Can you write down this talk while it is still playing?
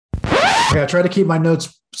Yeah, I try to keep my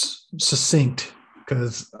notes succinct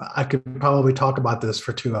because I could probably talk about this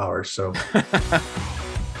for 2 hours. So.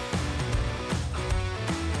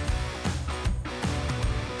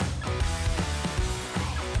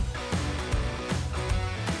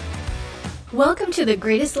 Welcome to the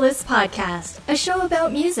Greatest Lists Podcast, a show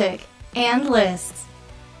about music and lists.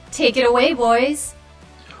 Take it away, boys.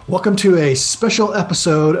 Welcome to a special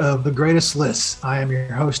episode of The Greatest Lists. I am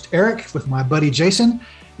your host, Eric, with my buddy Jason,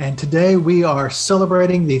 and today we are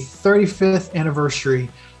celebrating the 35th anniversary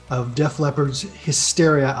of Def Leppard's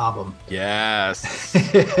Hysteria album. Yes.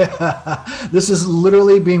 This is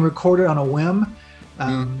literally being recorded on a whim.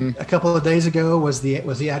 A couple of days ago was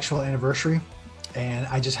the actual anniversary. And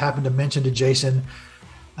I just happened to mention to Jason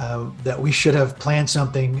that we should have planned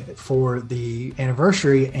something for the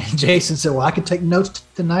anniversary. And Jason said, well, I could take notes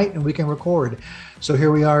tonight and we can record. So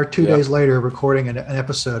here we are 2 days later recording an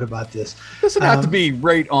episode about this. Doesn't have to be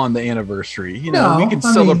right on the anniversry. You know, we can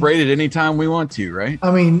celebrate it anytime we want to, right?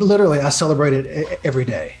 I mean, literally, I celebrate it every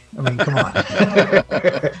day. I mean, come on.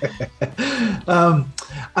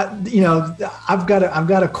 I've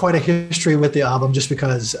got quite a history with the album just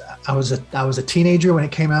because I was a teenager when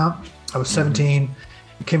it came out. I was 17.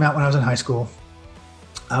 It came out when I was in high school.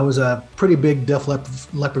 I was a pretty big Def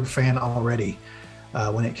Leppard fan already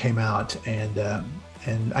when it came out, and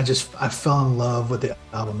I fell in love with the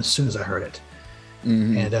album as soon as I heard it.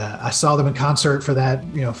 Mm-hmm. And I saw them in concert for that,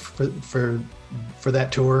 for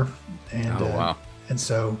that tour, and wow. And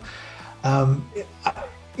so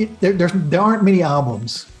there aren't many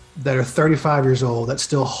albums that are 35 years old that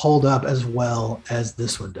still hold up as well as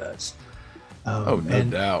this one does. No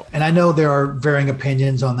doubt. And I know there are varying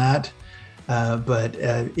opinions on that, but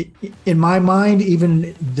in my mind,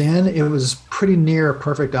 even then, it was pretty near a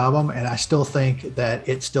perfect album, and I still think that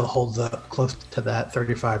it still holds up close to that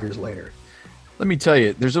 35 years later. Let me tell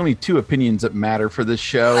you, there's only two opinions that matter for this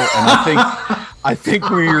show, and I think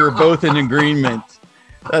we are both in agreement.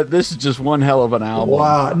 This is just one hell of an album.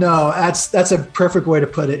 Wow, no, that's a perfect way to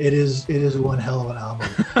put it. It is one hell of an album.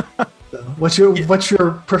 So what's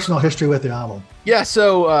your personal history with the album? Yeah,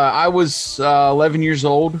 so I was 11 years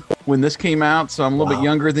old when this came out, so I'm a little bit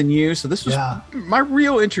younger than you. So this was my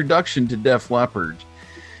real introduction to Def Leppard,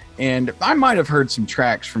 and I might have heard some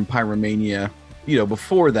tracks from Pyromania,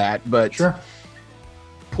 before that, but sure.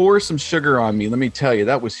 Pour Some Sugar on Me. Let me tell you,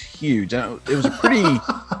 that was huge. It was a pretty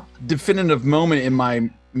definitive moment in my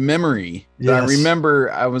memory. Yes. I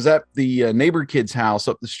remember I was at the neighbor kid's house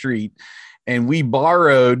up the street, and we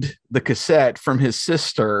borrowed the cassette from his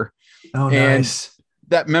sister. Oh, and nice.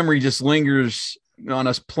 That memory just lingers on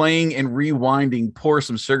us playing and rewinding Pour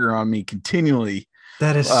Some Sugar on Me continually.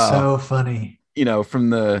 That is so funny. In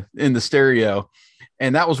the stereo.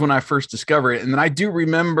 And that was when I first discovered it. And then I do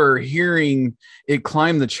remember hearing it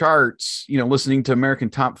climb the charts, listening to American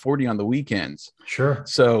Top 40 on the weekends. Sure.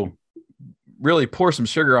 So really, Pour Some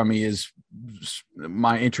Sugar on Me is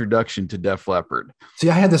my introduction to Def Leppard. See,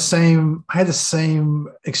 I had the same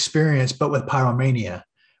experience, but with Pyromania.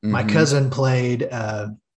 Mm-hmm. My cousin played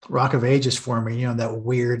Rock of Ages for me, that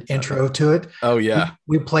weird intro to it. Oh, yeah.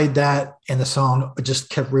 We played that, and the song just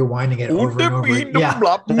kept rewinding it over and over. Yeah,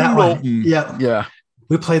 that one. Yeah. Yeah.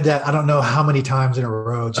 We played that, I don't know how many times in a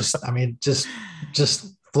row. Just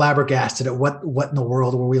flabbergasted at what in the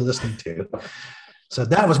world were we listening to? So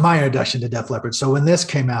that was my introduction to Def Leppard. So when this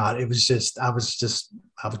came out, it was I was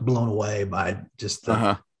blown away by just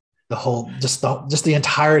the whole, just the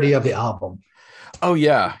entirety of the album. Oh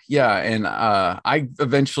yeah. Yeah. And I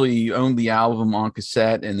eventually owned the album on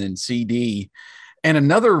cassette and then CD. And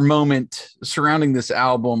another moment surrounding this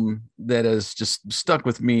album that has just stuck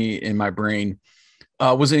with me in my brain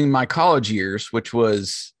was in my college years, which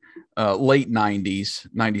was late 90s,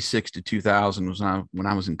 96 to 2000 was when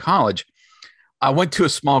I was in college. I went to a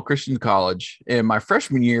small Christian college, and my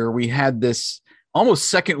freshman year, we had this almost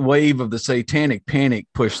second wave of the Satanic Panic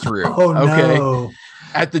push through. Oh, no.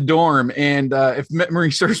 At the dorm. And if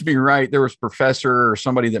memory serves me right, there was a professor or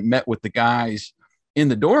somebody that met with the guys in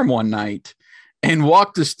the dorm one night and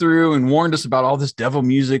walked us through and warned us about all this devil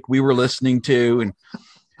music we were listening to. And,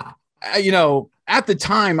 at the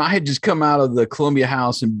time, I had just come out of the Columbia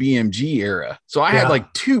House and BMG era. So I had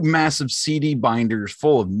like two massive CD binders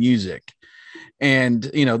full of music. And,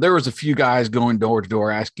 there was a few guys going door to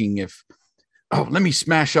door asking if, let me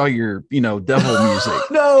smash all your, devil music.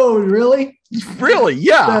 No, really? Really?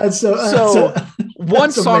 Yeah. So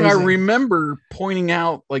one song amazing. I remember pointing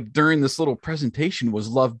out like during this little presentation was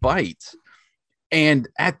Love Bites. And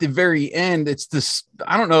at the very end, it's this,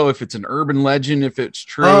 I don't know if it's an urban legend, if it's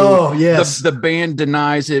true. Oh, yes. The band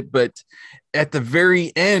denies it, but at the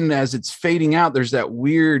very end, as it's fading out, there's that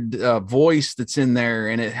weird voice that's in there,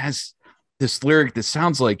 and it has this lyric that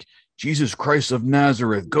sounds like Jesus Christ of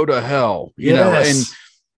Nazareth, go to hell, you know. And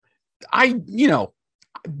I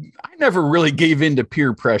never really gave in to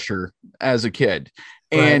peer pressure as a kid.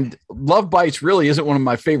 And Love Bites really isn't one of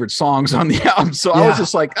my favorite songs on the album. So I was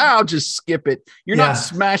just like, I'll just skip it. You're not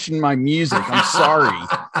smashing my music. I'm sorry.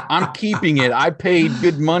 I'm keeping it. I paid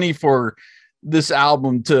good money for this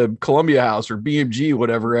album to Columbia House or BMG,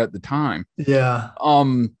 whatever at the time. Yeah.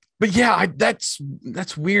 But yeah, that's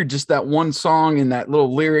weird. Just that one song and that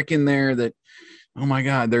little lyric in there that, oh my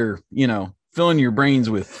God, they're, filling your brains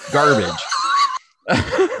with garbage.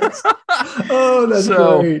 Oh, that's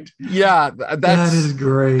great. Yeah, that is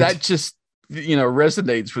great. That just,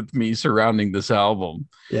 resonates with me surrounding this album.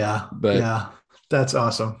 Yeah. But yeah, that's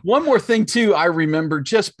awesome. One more thing too, I remember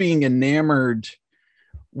just being enamored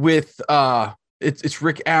with it's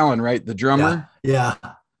Rick Allen, right? The drummer. Yeah.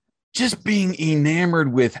 Just being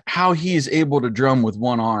enamored with how he is able to drum with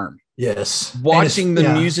one arm. Yes. Watching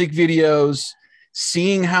the music videos,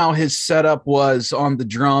 seeing how his setup was on the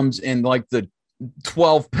drums and like the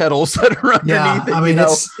 12 pedals that are underneath it. I mean,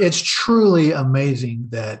 it's truly amazing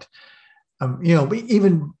that,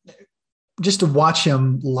 even just to watch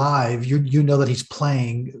him live, you know that he's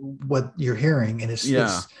playing what you're hearing. And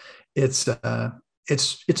it's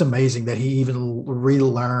amazing that he even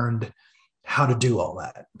relearned how to do all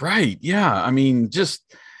that. Right. Yeah. I mean,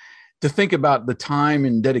 just to think about the time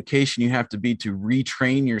and dedication you have to be to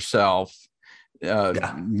retrain yourself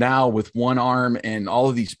now with one arm and all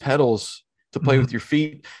of these pedals to play with your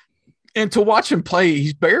feet, and to watch him play,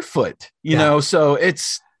 he's barefoot, you know? So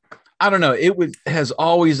I don't know. Has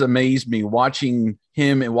always amazed me watching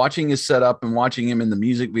him and watching his setup and watching him in the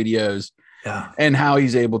music videos and how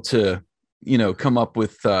he's able to, come up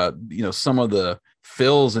with, some of the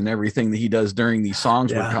fills and everything that he does during these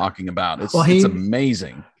songs we're talking about. It's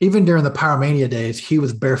amazing. Even during the Pyromania days, he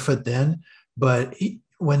was barefoot then, but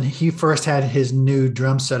when he first had his new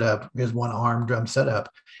drum setup, his one arm drum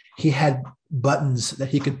setup, he had buttons that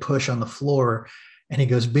he could push on the floor. And he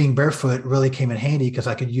goes, being barefoot really came in handy because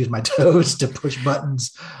I could use my toes to push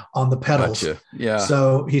buttons on the pedals. Gotcha. Yeah.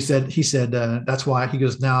 So he said, that's why he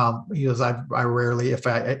goes, I rarely, if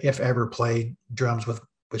ever play drums with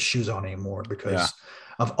shoes on anymore because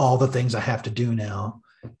of all the things I have to do now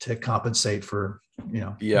to compensate for,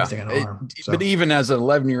 missing an arm. So. But even as an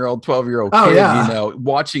 11-year-old, 12-year-old kid,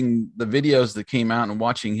 watching the videos that came out and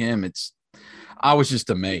watching him, I was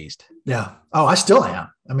just amazed. Yeah. Oh, I still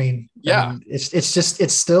am. I mean,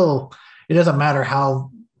 it's still, it doesn't matter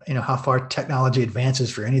how far technology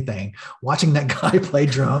advances for anything. Watching that guy play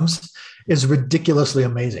drums is ridiculously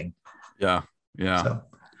amazing. Yeah. Yeah. So,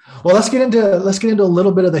 well, let's get into a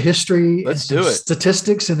little bit of the history. Let's do it.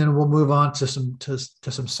 Statistics, and then we'll move on to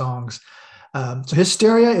some songs. So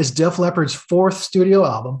Hysteria is Def Leppard's fourth studio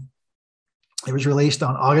album. It was released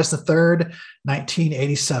on August the 3rd,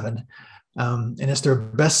 1987. And it's their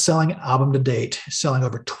best-selling album to date, selling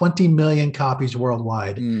over 20 million copies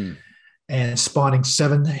worldwide and spawning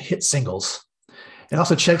 7 hit singles. It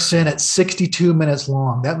also checks in at 62 minutes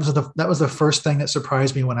long. That was the first thing that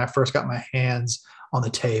surprised me when I first got my hands on the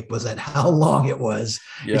tape, was that how long it was.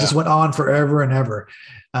 Yeah. It just went on forever and ever.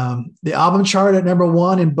 The album charted at number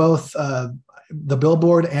 1 in both the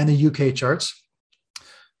Billboard and the UK charts.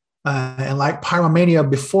 And like Pyromania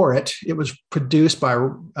before it, it was produced by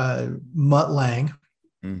Mutt Lange.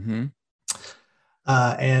 Mm-hmm.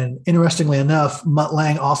 And interestingly enough, Mutt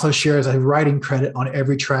Lange also shares a writing credit on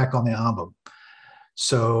every track on the album.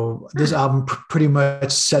 So this album pretty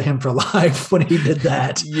much set him for life when he did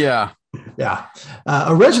that. Yeah. Yeah.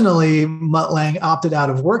 Originally, Mutt Lange opted out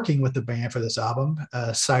of working with the band for this album,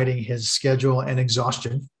 citing his schedule and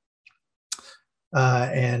exhaustion.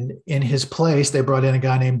 And in his place, they brought in a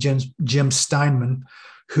guy named Jim Steinman,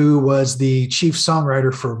 who was the chief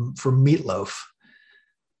songwriter for Meatloaf.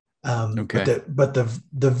 Okay. But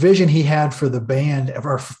the vision he had for the band,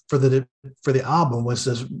 or for the album, was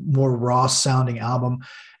this more raw sounding album,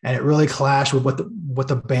 and it really clashed with what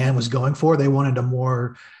the band was going for. They wanted a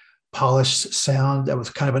more polished sound that was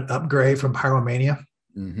kind of an upgrade from Pyromania.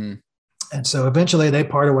 Mm-hmm. And so eventually they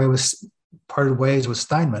parted ways with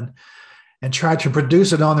Steinman and tried to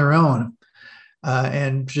produce it on their own,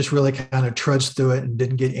 and just really kind of trudged through it and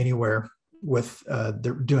didn't get anywhere with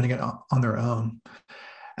doing it on their own.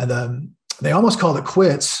 And they almost called it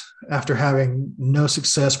quits after having no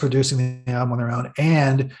success producing the album on their own,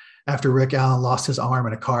 and after Rick Allen lost his arm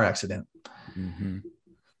in a car accident. Mm-hmm.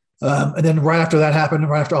 And then right after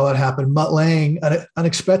all that happened, Mutt Lange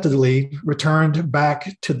unexpectedly returned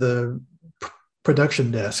back to the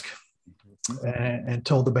production desk and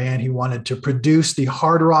told the band he wanted to produce the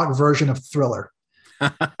hard rock version of Thriller.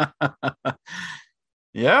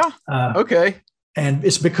 Yeah. Okay. And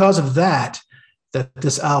it's because of that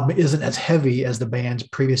this album isn't as heavy as the band's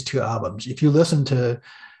previous two albums. If you listen to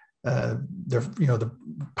the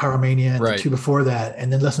Pyromania and the two before that,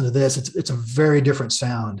 and then listen to this, it's a very different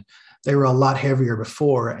sound. They were a lot heavier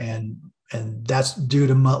before, and that's due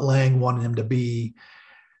to Mutt Lange wanting them to be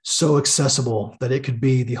so accessible that it could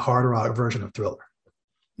be the hard rock version of Thriller.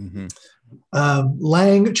 Mm-hmm.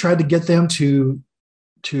 Lange tried to get them to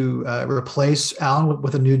replace Allen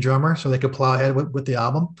with a new drummer so they could plow ahead with the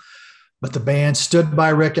album. But the band stood by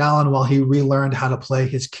Rick Allen while he relearned how to play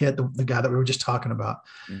his kit, the guy that we were just talking about.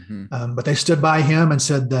 Mm-hmm. But they stood by him and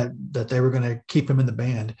said that they were going to keep him in the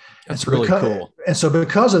band. That's really cool. And so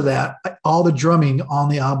because of that, all the drumming on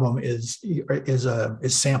the album is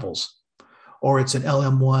samples, or it's an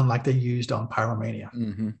LM1 like they used on Pyromania.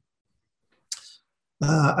 Mm-hmm.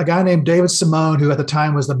 A guy named David Simone, who at the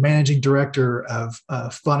time was the managing director of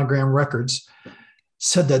Phonogram Records,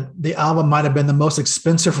 said that the album might have been the most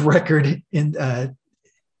expensive record to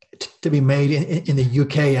be made in the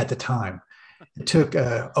UK at the time. It took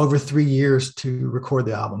over 3 years to record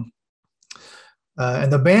the album.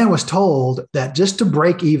 And the band was told that just to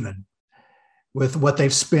break even with what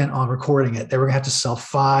they've spent on recording it, they were going to have to sell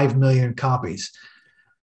 5 million copies,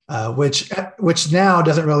 which now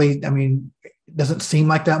doesn't seem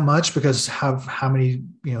like that much, because how many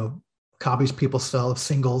copies people sell of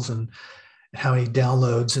singles and how many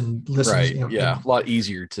downloads and listens. Right. A lot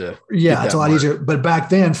easier to. Yeah, it's a lot easier. But back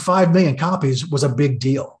then, 5 million copies was a big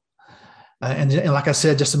deal. And like I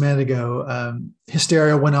said just a minute ago,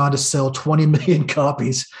 Hysteria went on to sell 20 million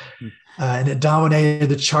copies, and it dominated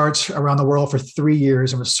the charts around the world for 3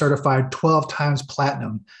 years and was certified 12 times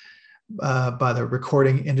platinum by the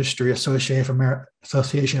Recording Industry Association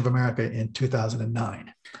of America in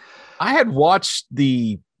 2009. I had watched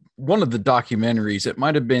one of the documentaries. It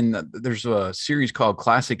might have been, there's a series called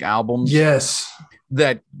Classic Albums. Yes.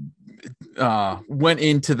 That went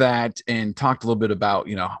into that and talked a little bit about,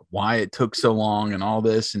 why it took so long and all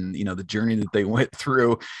this, and, the journey that they went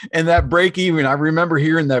through, and that break even. I remember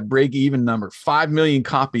hearing that break even number, 5 million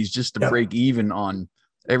copies just to break even on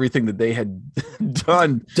everything that they had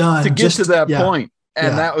done to get to that point.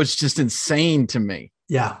 And that was just insane to me.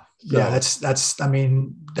 Yeah. So. Yeah.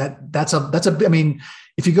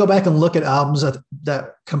 If you go back and look at albums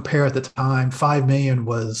that compare at the time, 5 million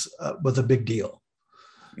was a big deal.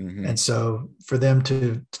 Mm-hmm. And so for them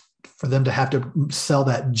to have to sell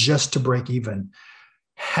that just to break even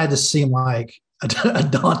had to seem like a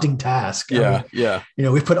daunting task. Yeah.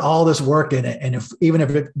 We put all this work in it, and even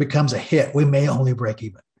if it becomes a hit, we may only break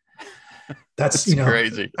even. That's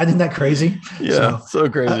crazy. Isn't that crazy? Yeah, so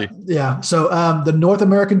crazy. So the North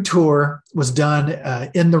American tour was done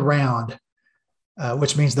in the round,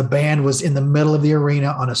 which means the band was in the middle of the arena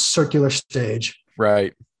on a circular stage.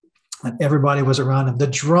 Right. And everybody was around him. The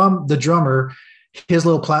drummer, his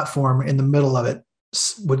little platform in the middle of it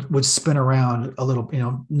would spin around a little,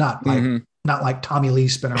 not like Tommy Lee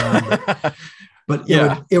spin around, but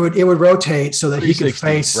it would rotate so that he could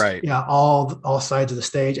face all sides of the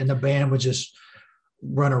stage, and the band would just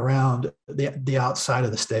run around the outside of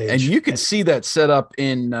the stage. And you could see that set up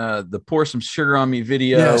in the Pour Some Sugar on Me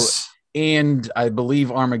video. Yes. And I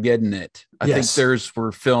believe Armageddon It. I think theirs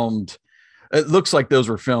were filmed. It looks like those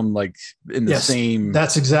were filmed like in the same.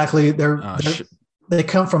 That's exactly. They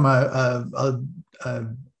come from a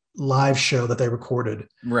live show that they recorded.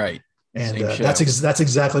 Right. And that's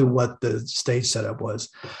exactly what the stage setup was.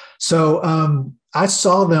 So I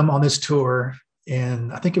saw them on this tour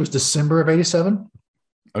in, I think it was December of '87.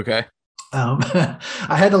 Okay. I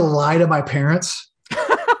had to lie to my parents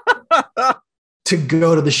to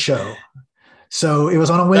go to the show. So it was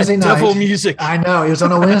on a Wednesday night. Devil music. I know, it was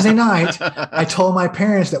on a Wednesday night. I told my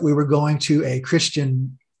parents that we were going to a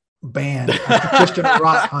Christian band, a Christian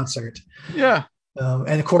rock concert. Yeah.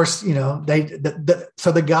 And of course, so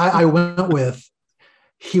the guy I went with,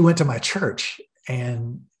 he went to my church,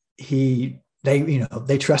 and they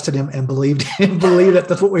trusted him and believed that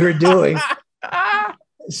that's what we were doing.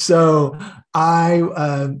 So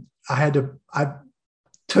I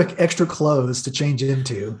took extra clothes to change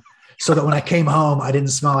into, so that when I came home, I didn't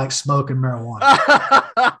smell like smoke and marijuana.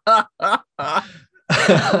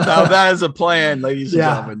 Now that is a plan, ladies and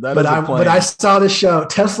gentlemen. That is a plan. But I saw the show.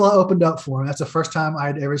 Tesla opened up for him. That's the first time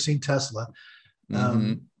I'd ever seen Tesla.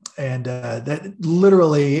 And that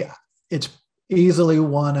literally, it's easily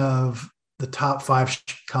one of the top 5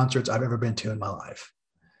 concerts I've ever been to in my life.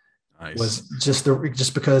 Nice. Was just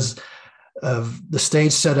because of the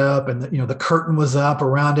stage set up, and the curtain was up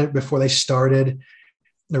around it before they started.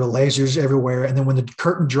 There were lasers everywhere, and then when the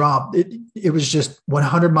curtain dropped, it was just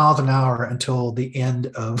 100 miles an hour until the end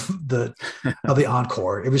of the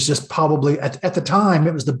encore. It was just probably at the time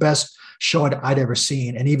it was the best show I'd ever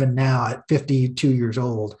seen, and even now at 52 years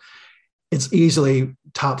old, it's easily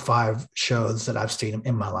top 5 shows that I've seen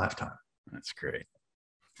in my lifetime. That's great.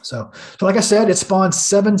 So like I said, it spawned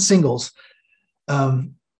 7 singles.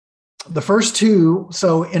 The first 2.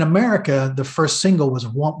 So in America, the first single was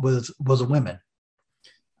Women.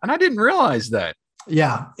 And I didn't realize that.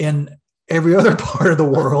 Yeah. In every other part of the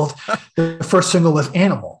world, the first single was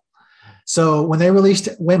Animal. So when they released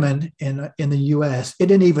Women in the US, it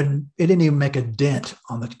didn't even make a dent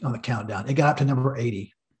on the countdown. It got up to number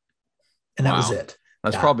 80. And that was it.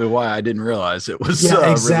 That's probably why I didn't realize it was. Yeah,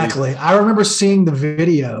 exactly. Released. I remember seeing the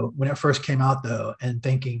video when it first came out, though, and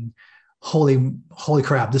thinking, holy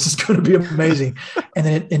crap, this is going to be amazing. And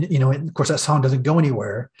then, of course, that song doesn't go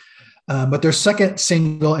anywhere. But their second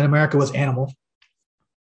single in America was Animal.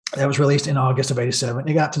 That was released in August of 87.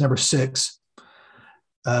 It got to number 6.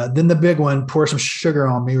 Then the big one, Pour Some Sugar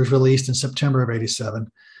on Me, was released in September of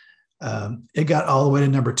 87. It got all the way to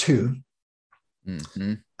number 2.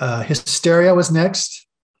 Mm-hmm. Hysteria was next.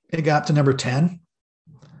 It got to number 10.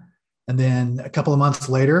 And then a couple of months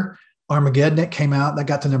later, Armageddon came out. That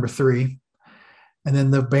got to number 3. And then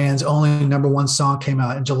the band's only number 1 song came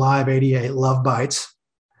out in July of 88, Love Bites.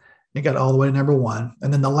 It got all the way to number 1.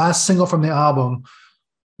 And then the last single from the album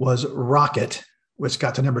was Rocket, which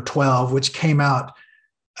got to number 12, which came out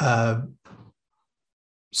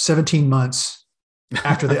 17 months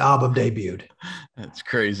after the album debuted. That's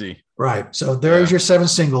crazy. Right. So there's your 7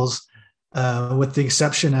 singles, with the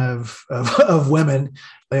exception of Women.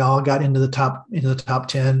 They all got into the top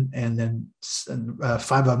 10, and then 5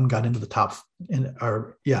 of them got into the top into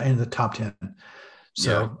the top 10.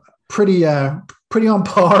 So pretty on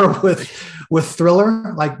par with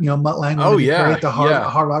Thriller, like Mutt Lange. The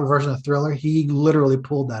hard rock version of Thriller. He literally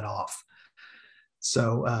pulled that off.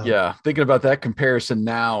 So thinking about that comparison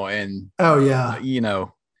now, and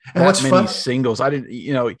and what's many singles, I didn't,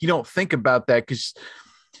 you don't think about that because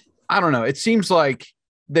I don't know. It seems like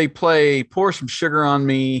they play Pour Some Sugar on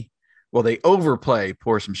Me. Well, they overplay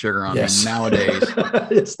Pour Some Sugar on Me nowadays.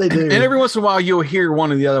 Yes, they do. And every once in a while you'll hear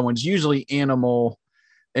one of the other ones, usually Animal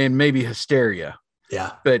and maybe Hysteria.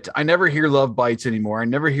 Yeah. But I never hear Love Bites anymore. I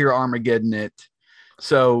never hear Armageddon it.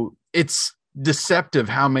 So it's deceptive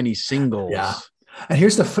how many singles. Yeah. And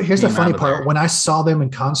here's the funny part. There. When I saw them in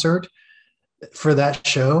concert for that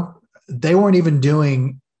show, they weren't even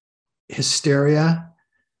doing Hysteria.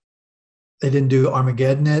 They didn't do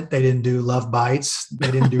Armageddon it. They didn't do Love Bites.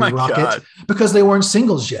 They didn't do Rocket because they weren't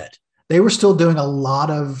singles yet. They were still doing a lot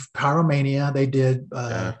of Pyromania. They did.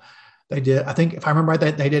 I think if I remember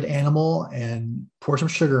right, they did Animal and Pour Some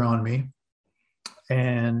Sugar on Me,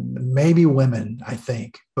 and maybe Women, I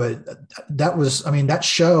think. But that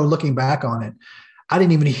show, looking back on it, I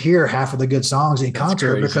didn't even hear half of the good songs in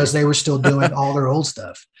concert because they were still doing all their old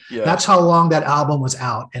stuff. Yeah. That's how long that album was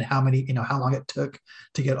out and how long it took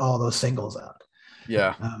to get all those singles out.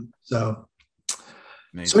 Yeah. So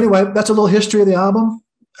anyway, that's a little history of the album.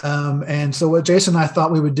 And so what Jason and I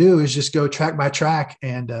thought we would do is just go track by track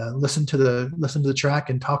and listen to the track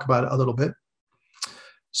and talk about it a little bit.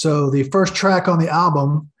 So the first track on the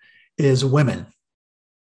album is Women.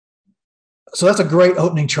 So that's a great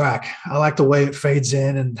opening track. I like the way it fades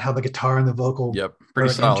in and how the guitar and the vocal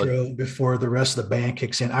pretty solid intro before the rest of the band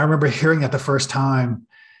kicks in. I remember hearing that the first time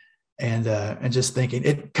and just thinking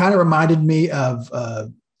it kind of reminded me of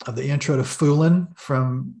the intro to Foolin'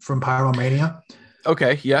 from Pyromania.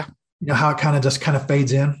 Okay, yeah. How it kind of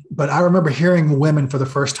fades in. But I remember hearing Women for the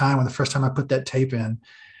first time when the first time I put that tape in,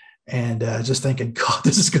 and just thinking, God,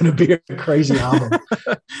 this is going to be a crazy album.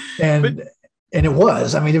 And it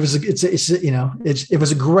was. I mean, it was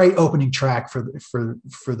a great opening track for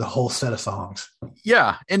the whole set of songs.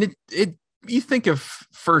 Yeah, and it you think of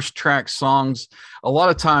first track songs, a lot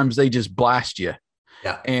of times they just blast you.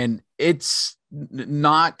 Yeah, and it's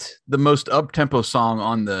not the most up-tempo song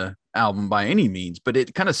on the album by any means, but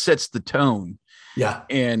it kind of sets the tone. Yeah,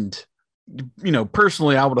 and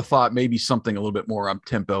personally, I would have thought maybe something a little bit more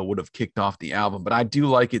up-tempo would have kicked off the album, but I do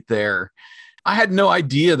like it there. I had no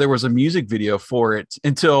idea there was a music video for it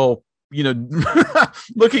until,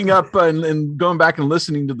 looking up and going back and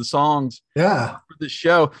listening to the songs for the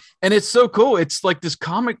show. And it's so cool. It's like this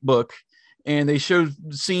comic book and they show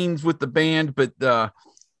scenes with the band, but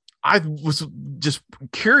I was just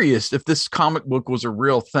curious if this comic book was a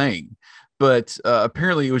real thing, but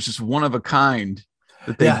apparently it was just one of a kind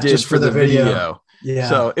that they did for the video. Yeah.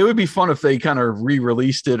 So it would be fun if they kind of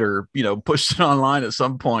re-released it or, pushed it online at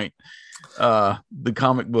some point. The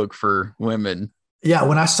comic book for women. Yeah.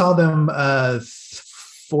 When I saw them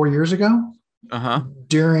 4 years ago,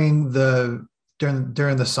 during the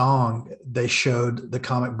song, they showed the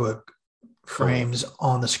comic book frames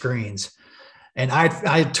on the screens, and I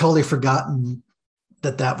had totally forgotten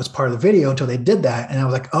that was part of the video until they did that, and I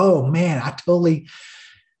was like, oh man, I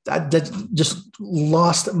just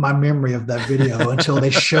lost my memory of that video until they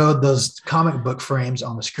showed those comic book frames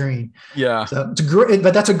on the screen. Yeah. So it's great,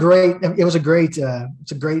 but it was a great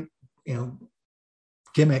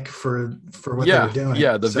gimmick for what they were doing.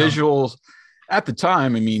 Yeah. The visuals at the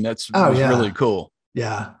time, was really cool.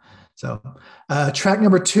 Yeah. So track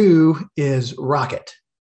number 2 is Rocket.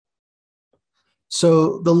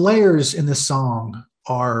 So the layers in this song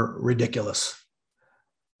are ridiculous.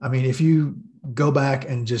 I mean, if you go back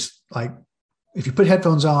and just if you put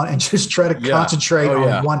headphones on and just try to concentrate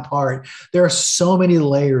on one part, there are so many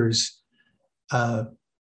layers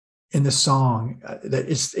in the song that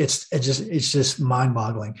it's just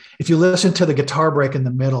mind-boggling. If you listen to the guitar break in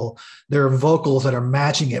the middle, there are vocals that are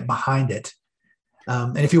matching it behind it.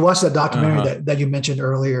 And if you watch that documentary that you mentioned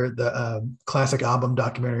earlier, the classic album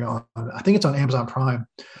documentary I think it's on Amazon Prime.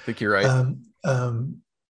 I think you're right.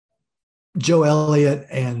 Joe Elliott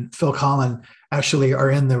and Phil Collins actually are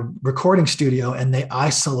in the recording studio, and they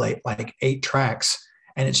isolate 8 tracks,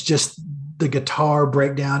 and it's just the guitar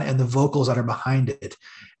breakdown and the vocals that are behind it.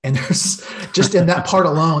 And there's just in that part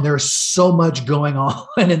alone, there's so much going on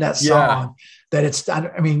in that song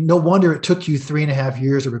that no wonder it took you 3.5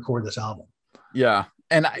 years to record this album. Yeah.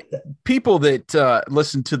 And people that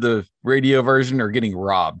listen to the radio version are getting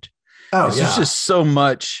robbed. There's just so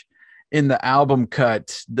much in the album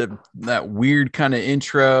cut, that weird kind of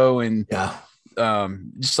intro and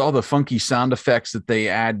just all the funky sound effects that they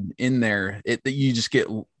add in there, that you just get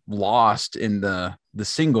lost in the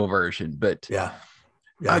single version. But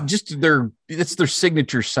it's their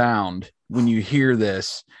signature sound when you hear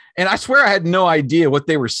this. And I swear I had no idea what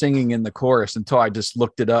they were singing in the chorus until I just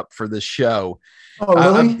looked it up for this show. Oh,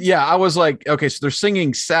 really? I was like, okay, so they're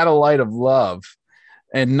singing Satellite of Love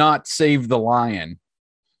and not Save the Lion.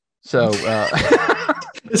 So is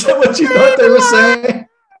that what you thought they were saying?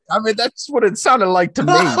 I mean, that's what it sounded like to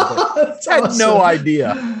me. I had no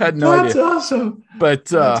idea. That's awesome. But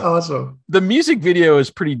that's awesome. The music video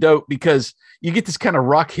is pretty dope because you get this kind of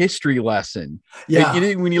rock history lesson. Yeah.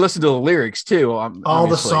 When you listen to the lyrics too. All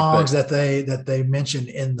the songs that they mentioned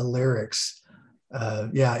in the lyrics.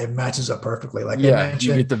 It matches up perfectly. They mentioned,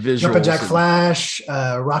 you get the visuals. Jumpin' Jack Flash,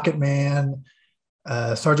 Rocket Man,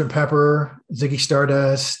 Sgt. Pepper, Ziggy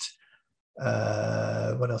Stardust.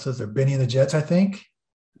 What else is there? Benny and the Jets, I think.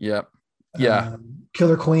 Yep. Yeah.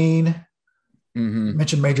 Killer Queen.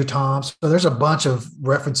 Mentioned Major Tom. So there's a bunch of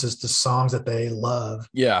references to songs that they love.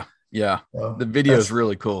 Yeah. Yeah. So the video is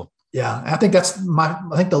really cool. Yeah. I think I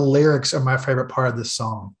think the lyrics are my favorite part of this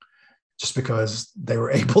song, just because they were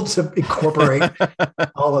able to incorporate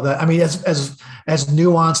all of that. I mean, as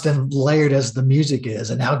nuanced and layered as the music is,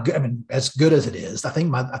 and as good as it is, I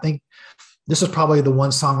think this is probably the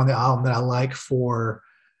one song on the album that I like for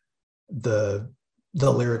the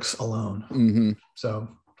lyrics alone. So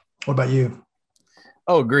what about you?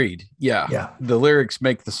 Oh, agreed. Yeah. The lyrics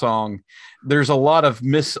make the song. There's a lot of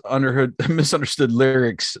misunderstood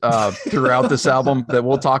lyrics throughout this album that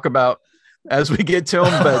we'll talk about as we get to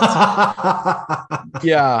them. But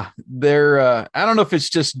they're, I don't know if it's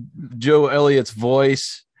just Joe Elliott's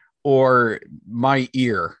voice or my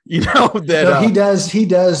ear, that he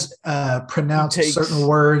does pronounce certain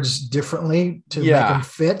words differently to make them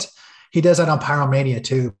fit. He does that on Pyromania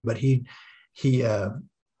too, but he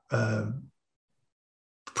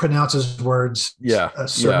pronounces words a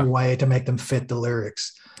certain way to make them fit the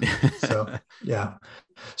lyrics. So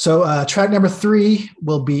So track number 3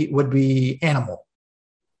 would be Animal.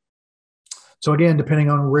 So again, depending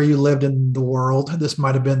on where you lived in the world, this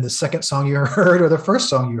might have been the second song you heard or the first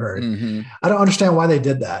song you heard. I don't understand why they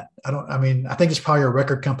did that. I think it's probably a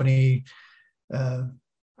record company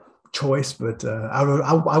choice, but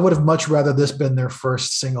I would have much rather this been their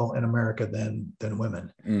first single in America than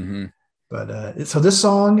Women. But so this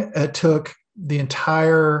song, it took the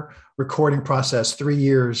entire recording process 3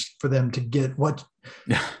 years for them to get what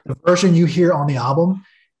the version you hear on the album.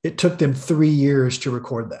 It took them 3 years to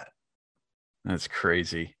record that. That's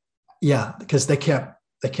crazy. Yeah, because they kept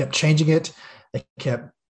changing it. They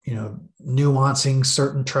kept nuancing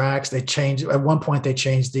certain tracks. They changed at one point. They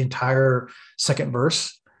changed the entire second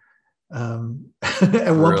verse. At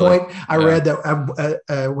one point, I read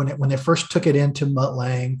that when they first took it into Mutt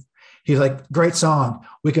Lange, He's like, great song.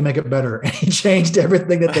 We can make it better. And he changed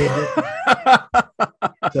everything that they did.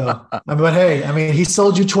 So, but hey, I mean, he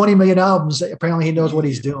sold you 20 million albums. Apparently he knows what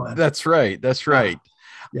he's doing. That's right. That's right.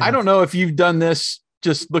 Yeah. I don't know if you've done this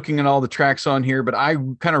just looking at all the tracks on here, but I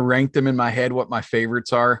kind of ranked them in my head, what my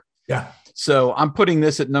favorites are. Yeah. So I'm putting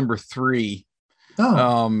this at number 3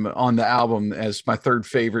 on the album as my third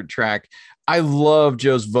favorite track. I love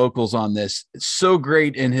Joe's vocals on this. It's so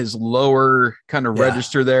great in his lower kind of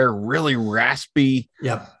register there, really raspy.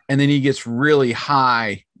 Yeah. And then he gets really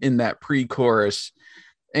high in that pre-chorus.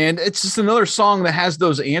 And it's just another song that has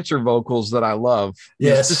those answer vocals that I love.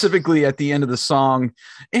 Yes. Specifically at the end of the song,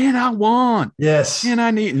 and I want, yes, and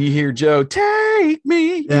I need, and you hear Joe, take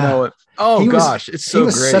me. Yeah. You know, it's so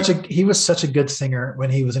great. He was such a good singer when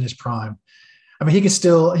he was in his prime. I mean, he can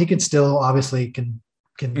still obviously can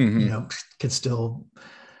still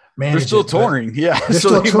manage. They're still touring. Yeah. They're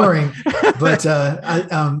still touring. But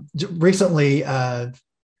recently,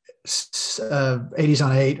 80s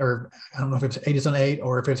on 8, or I don't know if it's 80s on 8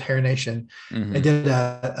 or if it's Hair Nation. They did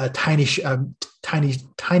a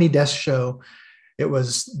tiny desk show. It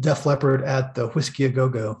was Def Leppard at the Whiskey A Go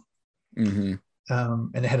Go. And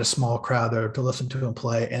they had a small crowd there to listen to him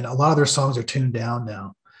play. And a lot of their songs are tuned down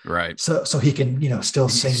now. Right. So he can, still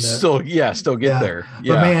sing still get there.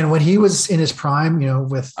 Yeah. But man, when he was in his prime,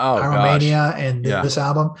 with Pyromania and this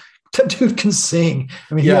album, that dude can sing.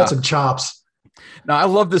 I mean, he had some chops. Now, I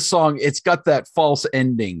love this song. It's got that false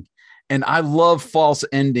ending, and I love false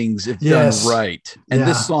endings if done right. And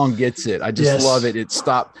this song gets it. I just love it. It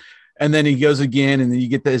stopped, and then he goes again, and then you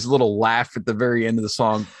get this little laugh at the very end of the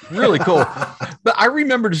song. Really cool. But I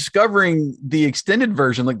remember discovering the extended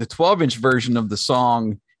version, like the 12-inch version of the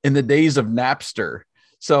song, in the days of Napster.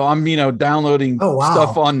 So I'm, downloading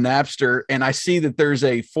stuff on Napster, and I see that there's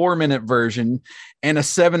a 4-minute version and a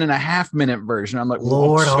 7.5-minute version. I'm like,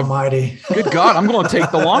 Lord Almighty, good God, I'm going to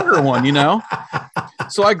take the longer one,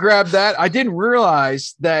 So I grabbed that. I didn't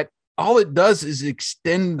realize that all it does is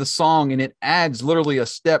extend the song, and it adds literally a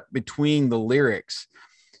step between the lyrics.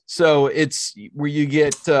 So it's where you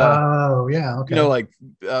get, like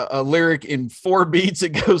a lyric in 4 beats, it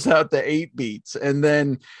goes out to 8 beats, and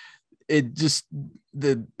then it just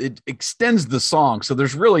it extends the song. So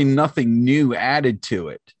there's really nothing new added to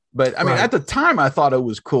it. But I mean, at the time I thought it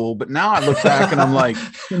was cool, but now I look back and I'm like,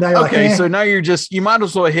 okay, so now you might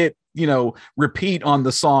as well hit, repeat on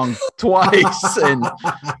the song twice and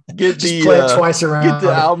get play it twice around. Get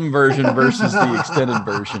the album version versus the extended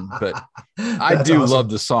version. But I do love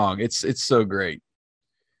the song. It's so great.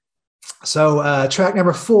 So track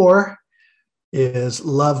number 4 is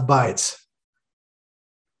Love Bites.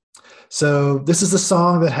 So this is the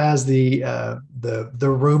song that has the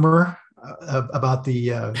rumor about the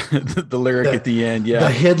the lyric at the end,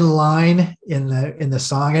 the hidden line in the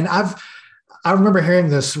song. And I remember hearing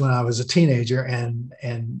this when I was a teenager,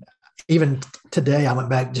 and even today I went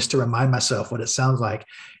back just to remind myself what it sounds like.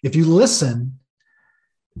 If you listen,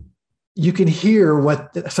 you can hear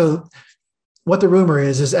what the rumor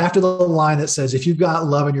is after the line that says, if you've got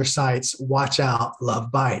love in your sights, watch out,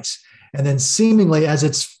 love bites. And then seemingly as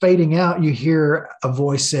it's fading out, you hear a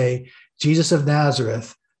voice say, Jesus of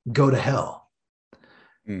Nazareth, go to hell.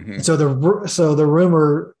 And so the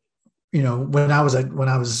rumor, when I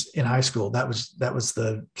was in high school, that was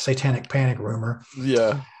the Satanic Panic rumor.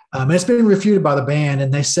 Yeah. And it's been refuted by the band,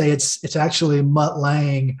 and they say it's actually Mutt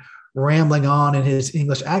Lange rambling on in his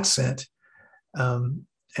English accent, and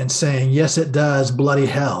saying, yes, it does, bloody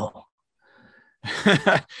hell.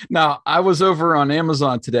 Now, I was over on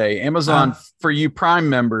Amazon today. Amazon, for you Prime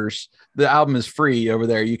members, the album is free over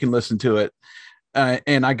there. You can listen to it.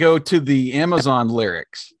 And I go to the Amazon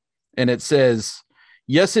lyrics, and it says,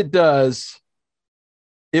 yes, it does.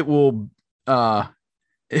 It will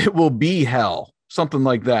be hell. Something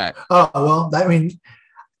like that. Oh, well,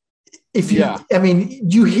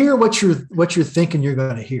 you hear what you're thinking you're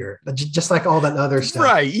going to hear, just like all that other stuff.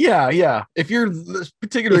 Right. Yeah. If you're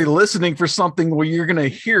particularly listening for something where you're going to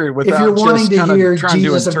hear it without, if you're wanting to hear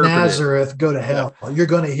Jesus of Nazareth Nazareth go to hell, you're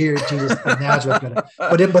going to hear Jesus of Nazareth go to hell.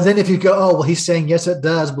 But then if you go, he's saying, yes, it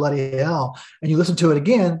does, bloody hell, and you listen to it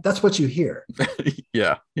again, that's what you hear.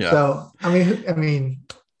 Yeah. So, I mean,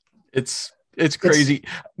 it's crazy.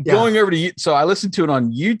 Going over to, so I listened to it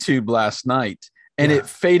on YouTube last night, and it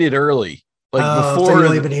faded early. Like before, so you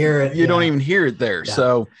don't even hear it. You don't even hear it there. Yeah.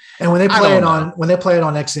 So, and when they play it on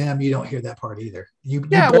XM, you don't hear that part either. You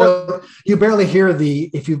barely hear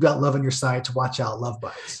if you've got love in your sights, watch out, love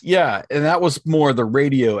bites. Yeah, and that was more the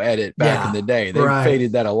radio edit back in the day. They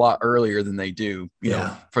faded that a lot earlier than they do, you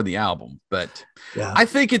know, for the album. But I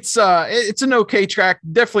think it's an okay track.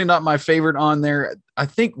 Definitely not my favorite on there. I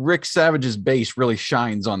think Rick Savage's bass really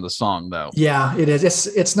shines on the song, though. Yeah, it is.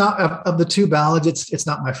 It's not of the two ballads. It's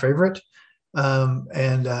not my favorite.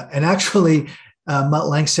 And actually, Mutt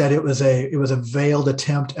Lange said it was a veiled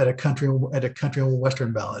attempt at a country and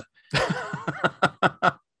western ballad.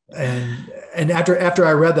 and after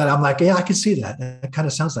I read that, I'm like, yeah, I can see that. It kind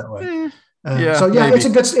of sounds that way. So yeah, maybe.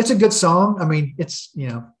 It's a good song. I mean, it's, you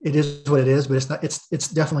know, it is what it is, but it's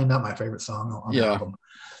definitely not my favorite song on the album.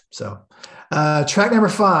 So track number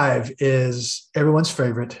 5 is everyone's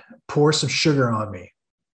favorite, Pour Some Sugar on Me.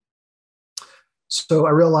 So I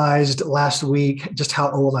realized last week just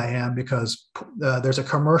how old I am because there's a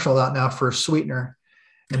commercial out now for Sweetener,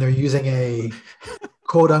 and they're using a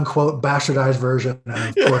quote unquote bastardized version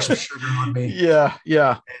of Pour Some Sugar on Me. Yeah.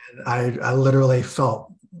 And I literally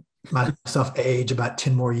felt myself age about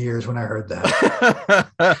 10 more years when I heard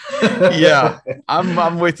that. Yeah,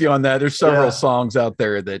 I'm with you on that. There's several songs out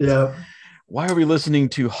there that why are we listening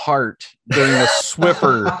to Heart during a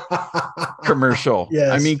Swiffer commercial?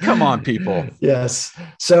 Yes. I mean, come on, people. Yes.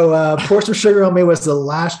 So Pour Some Sugar on Me was the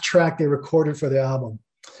last track they recorded for the album.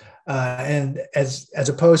 And as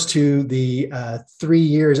opposed to the 3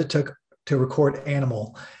 years it took to record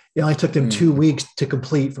Animal, it only took them 2 weeks to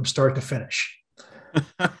complete from start to finish.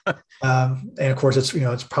 And of course,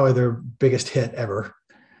 it's probably their biggest hit ever.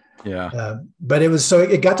 Yeah. But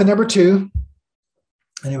it got to number 2.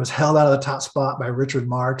 And it was held out of the top spot by Richard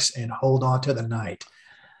Marx and Hold On to the Night.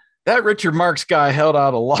 That Richard Marx guy held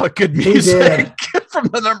out a lot of good music from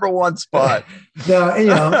the number 1 spot. No, you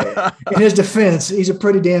know, in his defense, he's a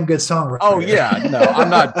pretty damn good songwriter. Oh yeah, no,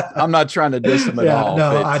 I'm not trying to diss him at all.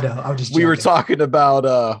 No, I know. I'm just. We were talking about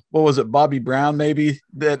what was it, Bobby Brown? Maybe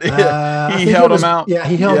that he held him out. Yeah,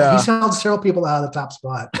 he held several people out of the top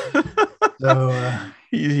spot. So.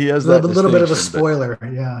 He has a little bit of a spoiler.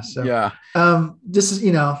 This is,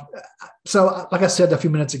 so like I said a few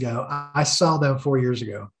minutes ago, I saw them 4 years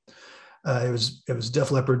ago. It was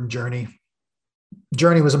Def Leppard and Journey.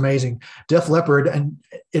 Journey was amazing. Def Leppard, and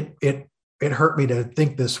it hurt me to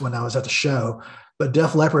think this when I was at the show, but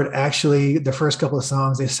Def Leppard actually, the first couple of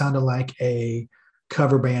songs, they sounded like a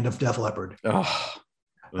cover band of Def Leppard.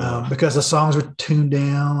 Because the songs were tuned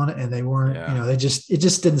down and they weren't, it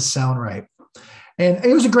just didn't sound right. And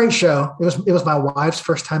it was a great show. It was my wife's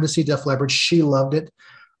first time to see Def Leppard. She loved it.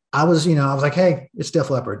 I was like, hey, it's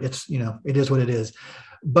Def Leppard. It's, it is what it is.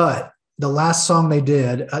 But the last song they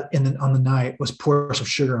did on the night was Pour Some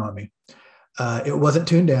Sugar on Me. It wasn't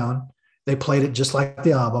tuned down. They played it just like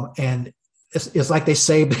the album. And it's like they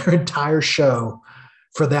saved their entire show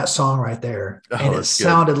for that song right there. And it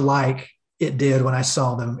sounded like it did when I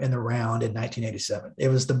saw them in the round in 1987. It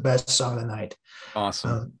was the best song of the night.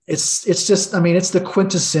 Awesome. It's just, it's the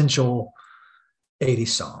quintessential 80s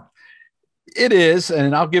song. It is,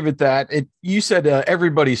 and I'll give it that. You said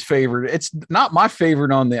everybody's favorite. It's not my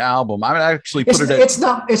favorite on the album. I would actually put it's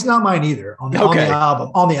not mine either on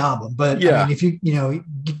the album. But I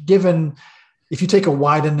mean, if you take a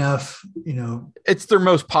wide enough, it's their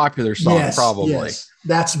most popular song, probably. Yes,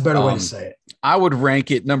 that's a better way to say it. I would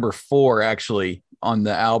rank it number 4 actually on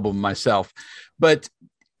the album myself, but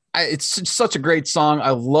it's such a great song.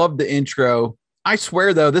 I love the intro. I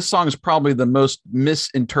swear though, this song is probably the most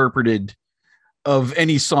misinterpreted of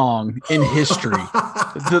any song in history.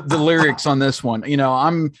 the lyrics on this one,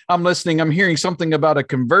 I'm listening, I'm hearing something about a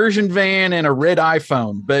conversion van and a red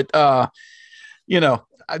iPhone, but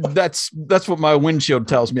that's what my windshield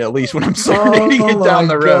tells me, at least when I'm serenading it down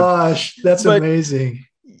the road. Gosh, that's amazing.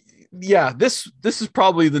 Yeah, this is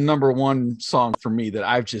probably the number 1 song for me that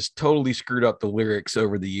I've just totally screwed up the lyrics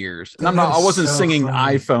over the years. And I wasn't singing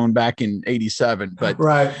funny. iPhone back in 87, but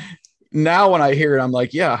right now when I hear it, I'm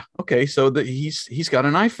like, yeah, okay, so he's got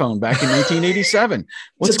an iPhone back in 1987.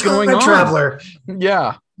 What's going on? Traveler.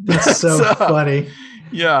 Yeah, that's so funny.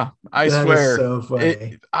 Yeah, I swear. So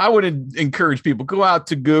funny. I would encourage people, go out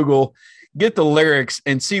to Google, get the lyrics,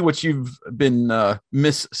 and see what you've been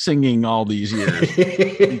miss-singing all these years,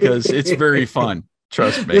 because it's very fun.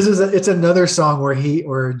 Trust me. It's another song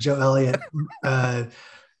where Joe Elliott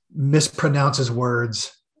mispronounces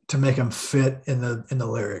words to make them fit in the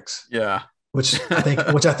lyrics. Yeah, which I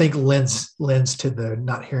think lends to the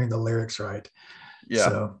not hearing the lyrics right. Yeah.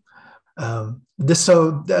 So this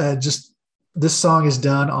song is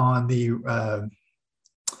done on the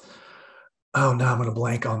oh, now I'm going to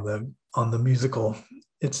blank on the musical.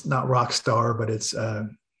 It's not Rockstar, but it's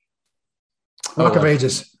Rock of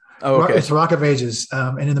Ages. Oh, okay. It's Rock of Ages.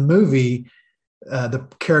 And in the movie, the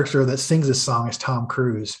character that sings this song is Tom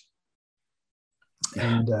Cruise.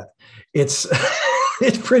 And it's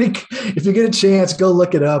it's pretty. If you get a chance, go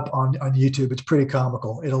look it up on YouTube. It's pretty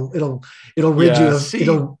comical. It'll rid it'll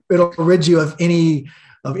rid you of any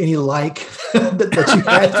like that you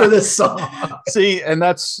had for this song. See, and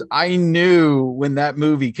I knew when that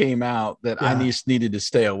movie came out that I just needed to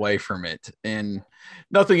stay away from it. And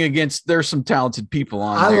nothing against, there's some talented people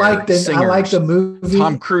on there. I like the movie.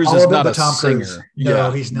 Tom Cruise is not a singer.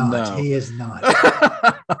 No, he's not. No. He is not.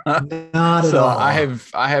 Not at all. I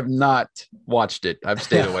have not watched it. I've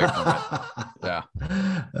stayed away from it. Yeah.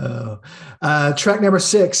 Track number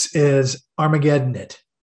 6 is Armageddon It.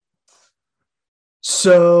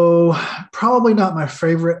 So probably not my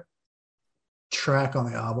favorite track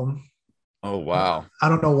on the album. Oh, wow. I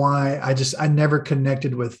don't know why. I never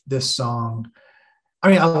connected with this song. I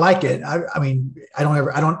mean, I like it.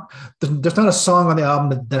 There's not a song on the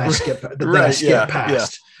album that I skip past. Yeah.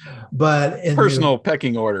 But in personal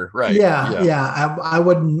pecking order, right? Yeah. I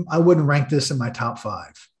wouldn't rank this in my top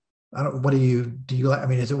 5. Do you like? I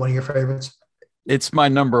mean, is it one of your favorites? It's my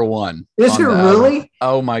number 1. Is it really? Album.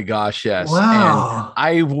 Oh my gosh, yes. Wow. And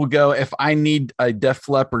I will go if I need a Def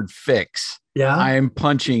Leppard fix. Yeah. I am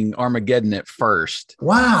punching Armageddon at first.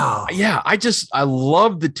 Wow. Yeah. I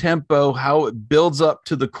love the tempo, how it builds up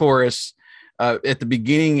to the chorus at the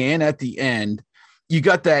beginning and at the end. You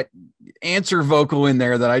got that answer vocal in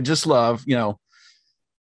there that I just love,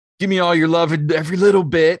 give me all your love and every little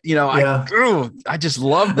bit, I just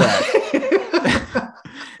love that.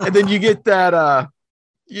 And then you get that,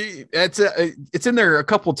 it's in there a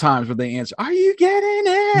couple times where they answer, are you getting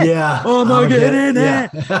it? Yeah. Oh, am I getting it?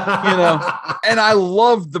 And I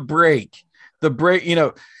love the break,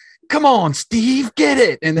 come on, Steve, get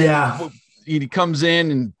it. And then he comes in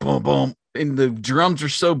and boom, boom. And the drums are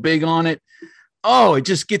so big on it. Oh, it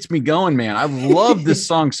just gets me going, man. I love this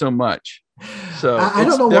song so much. So I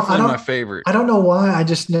don't know, definitely my favorite. I don't know why. I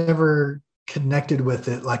just never connected with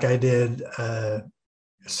it like I did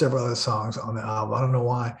several other songs on the album. I don't know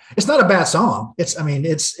why. It's not a bad song. It's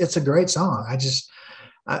a great song. I just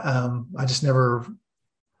never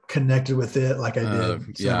connected with it like I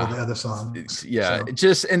did some of the other songs.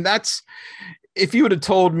 And that's, if you would have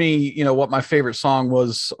told me, what my favorite song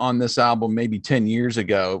was on this album maybe 10 years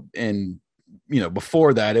ago, and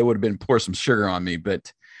before that, it would have been Pour Some Sugar on Me.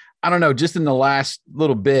 But I don't know, just in the last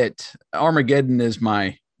little bit, Armageddon is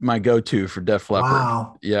my go-to for Def Leppard.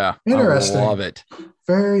 Wow. Yeah. Interesting. I love it.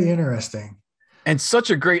 Very interesting. And such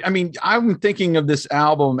a great, I'm thinking of this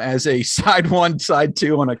album as a side 1, side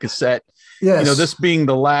 2 on a cassette. Yes. This being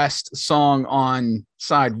the last song on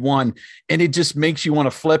side 1, and it just makes you want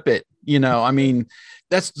to flip it.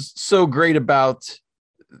 That's so great about,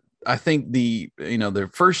 I think their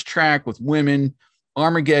first track with Women,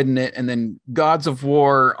 Armageddon It, and then Gods of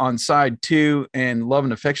War on side 2 and Love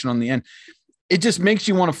and Affection on the end. It just makes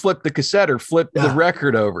you want to flip the cassette or flip the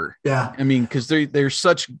record over. Yeah. Because they're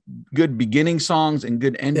such good beginning songs and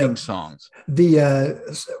good ending songs.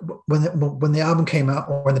 When the album came out,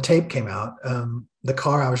 or when the tape came out, the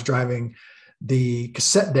car I was driving, the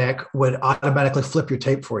cassette deck would automatically flip your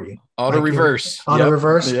tape for you. Auto reverse.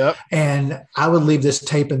 Yep. And I would leave this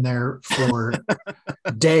tape in there for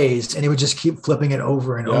days, and it would just keep flipping it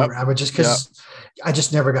over and over. I would I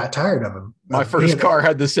just never got tired of them. My first car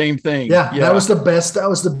had the same thing. Yeah. That was the best. That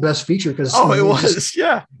was the best feature because it was.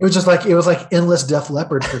 It was like endless Def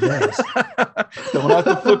Leppard for days. Don't have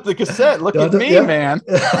to flip the cassette. Look at me, man.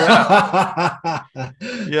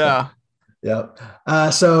 Yeah. Yep.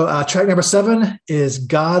 So track number 7 is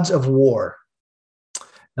Gods of War.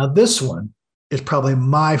 Now this one is probably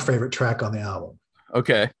my favorite track on the album.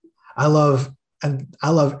 Okay. I love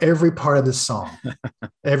every part of this song,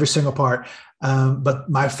 every single part. But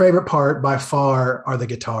my favorite part by far are the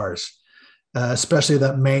guitars, especially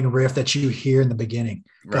that main riff that you hear in the beginning.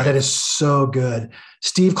 Right. That is so good.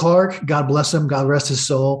 Steve Clark, God bless him, God rest his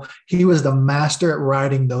soul. He was the master at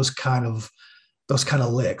writing those kind of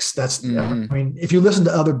licks. That's, if you listen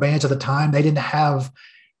to other bands at the time, they didn't have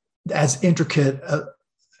as intricate,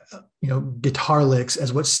 guitar licks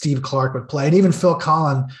as what Steve Clark would play. And even Phil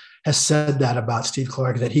Collin has said that about Steve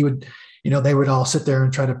Clark, that he would, they would all sit there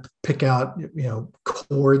and try to pick out,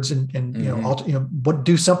 chords and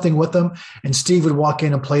do something with them. And Steve would walk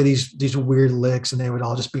in and play these weird licks, and they would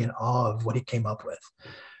all just be in awe of what he came up with.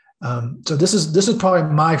 So this is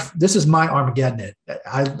probably my Armageddon.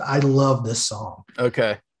 I love this song.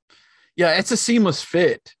 Okay. Yeah. It's a seamless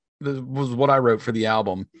fit was what I wrote for the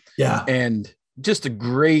album. Yeah. And just a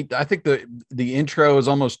great, I think the intro is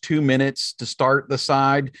almost 2 minutes to start the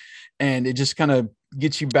side, and it just kind of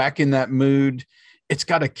gets you back in that mood. It's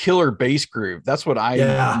got a killer bass groove. That's what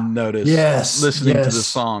I noticed listening to the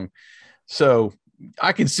song. So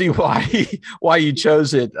I can see why you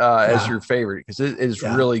chose it as your favorite, because it is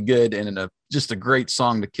really good and just a great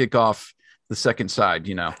song to kick off the second side,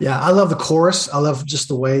 you know. Yeah, I love the chorus. I love just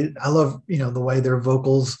the way the way their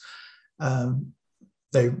vocals.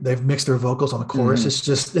 They've mixed their vocals on the chorus. Mm-hmm.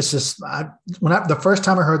 It's just the first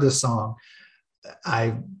time I heard this song,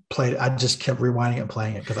 I just kept rewinding and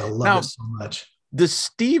playing it because I love it so much. Does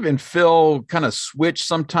Steve and Phil kind of switch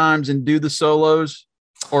sometimes and do the solos,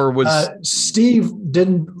 or was Steve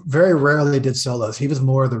very rarely did solos. He was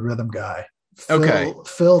more the rhythm guy.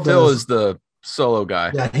 Phil is the solo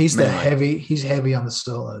guy. Yeah, he's he's heavy on the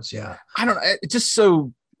solos. Yeah. I don't know. It's just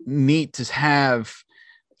so neat to have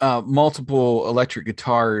multiple electric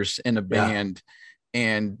guitars in a band.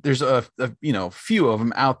 And there's a few of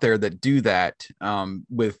them out there that do that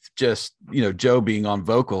with just, Joe being on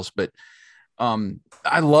vocals. But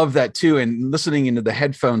I love that too. And listening into the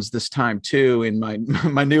headphones this time too, in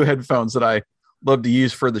my new headphones that I love to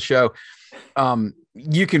use for the show,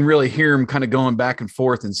 you can really hear them kind of going back and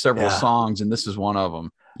forth in several songs. And this is one of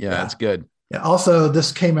them. Yeah, it's good. Yeah. Also,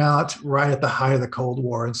 this came out right at the height of the Cold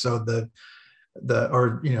War. And so the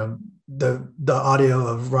audio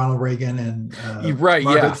of Ronald Reagan and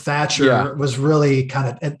Margaret Thatcher was really kind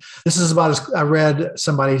of, and this is about as I read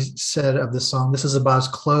somebody said of this song, this is about as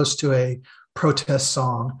close to a protest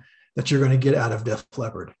song that you're going to get out of Def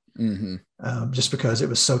Leppard. Mm-hmm. Just because it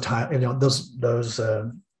was so those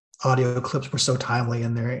audio clips were so timely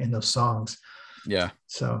in those songs. Yeah.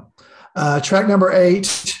 So track number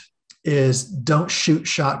 8 is Don't Shoot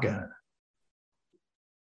Shotgun.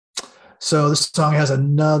 So this song has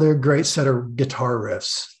another great set of guitar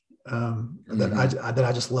riffs that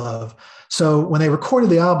I just love. So when they recorded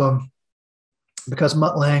the album, because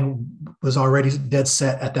Mutt Lange was already dead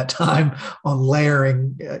set at that time on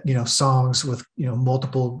layering, songs with,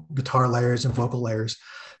 multiple guitar layers and vocal layers,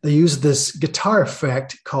 they used this guitar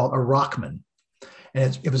effect called a Rockman,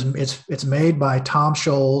 and it's made by Tom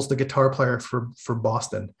Scholz, the guitar player for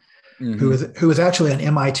Boston, who is actually an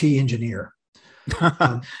MIT engineer.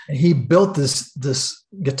 And he built this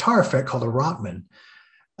guitar effect called a Rockman,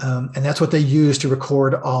 and that's what they used to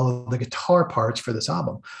record all of the guitar parts for this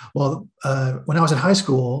album. Well, when I was in high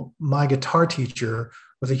school, my guitar teacher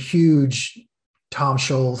was a huge Tom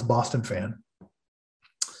Scholz Boston fan,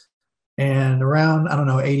 and around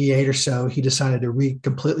 88 or so, he decided to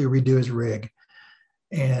completely redo his rig,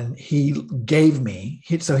 and he gave me.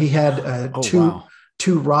 He had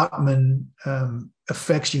two Rockman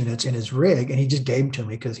effects units in his rig, and he just gave them to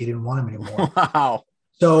me because he didn't want them anymore. Wow.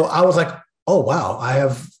 So I was like, oh wow, I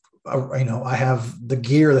have the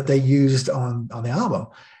gear that they used on the album.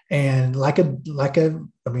 And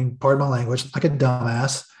pardon my language, like a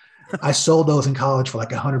dumbass, I sold those in college for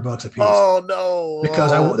like $100 a piece. Oh no.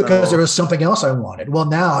 Because there was something else I wanted. Well,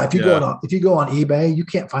 now if you go on eBay, you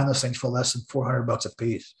can't find those things for less than $400 a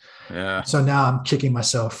piece. Yeah. So now I'm kicking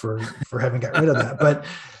myself for having got rid of that. But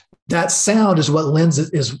that sound is what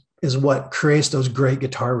is what creates those great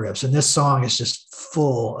guitar riffs. And this song is just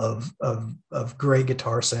full of great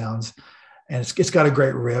guitar sounds, and it's got a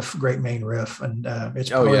great main riff, and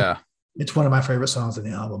it's one of my favorite songs in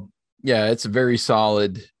the album. Yeah, it's very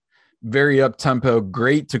solid, very up tempo,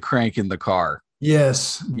 great to crank in the car.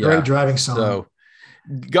 Yes, great driving song. So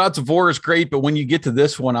Gods of War is great, but when you get to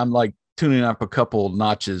this one, I'm like tuning up a couple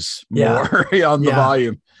notches more on the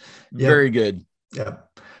volume. Very good. Yeah.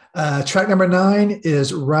 Track number 9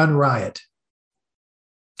 is Run Riot.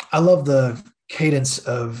 I love the cadence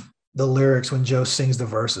of the lyrics when Joe sings the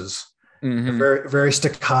verses. Mm-hmm. Very, very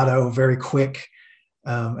staccato, very quick.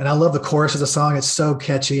 And I love the chorus of the song. It's so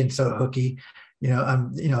catchy and so hooky.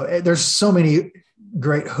 There's so many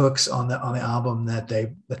great hooks on the album that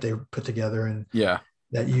they put together, and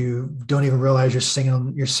that you don't even realize you're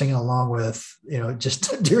singing along with,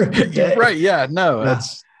 just during the day. Right. Yeah. No,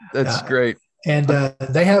 that's great. And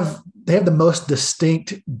they have the most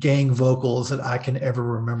distinct gang vocals that I can ever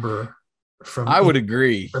remember from. I would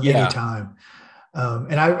agree. From any time.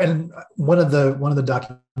 And one of the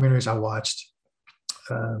documentaries I watched,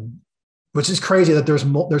 which is crazy that there's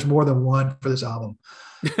more than one for this album.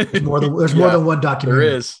 There's more than one documentary.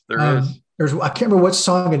 There is. I can't remember what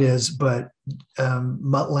song it is, but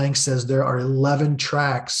Mutt Lange says there are 11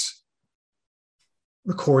 tracks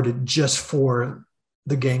recorded just for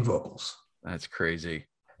the gang vocals. That's crazy.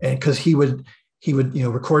 And because he would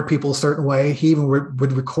record people a certain way. He even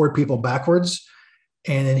would record people backwards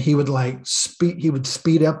and then he would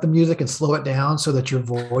speed up the music and slow it down so that your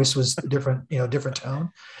voice was different, different tone.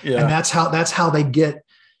 Yeah. And that's how they get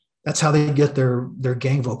their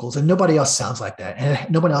gang vocals. And nobody else sounds like that.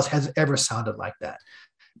 And nobody else has ever sounded like that.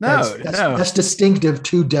 No, that's distinctive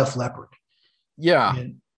to Def Leppard. Yeah.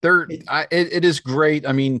 It is great.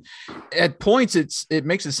 I mean, at points it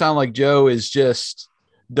makes it sound like Joe is just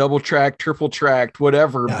double tracked, triple tracked,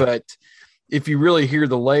 whatever. Yeah. But if you really hear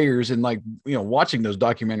the layers and watching those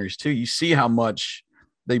documentaries too, you see how much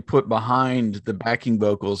they put behind the backing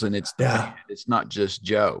vocals, and it's not just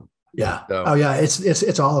Joe. Yeah. So. Oh yeah.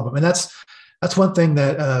 It's all of them. And that's one thing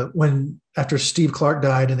that after Steve Clark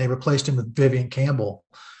died and they replaced him with Vivian Campbell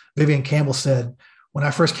said, when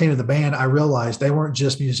I first came to the band, I realized they weren't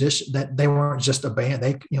just musicians, that they weren't just a band.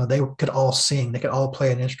 They could all sing. They could all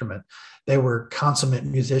play an instrument. They were consummate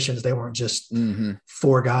musicians. They weren't just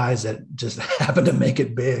four guys that just happened to make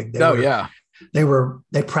it big.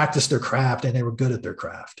 They practiced their craft and they were good at their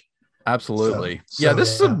craft. Absolutely.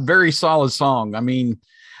 This is a very solid song. I mean,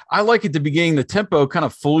 I like at the beginning, the tempo kind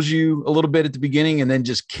of fools you a little bit at the beginning and then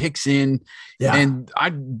just kicks in. Yeah. And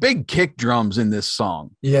big kick drums in this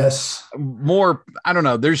song. Yes. More, I don't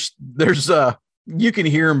know. There's you can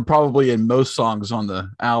hear them probably in most songs on the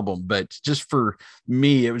album, but just for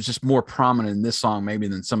me, it was just more prominent in this song maybe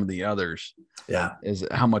than some of the others. Yeah. Is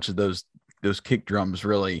how much of those kick drums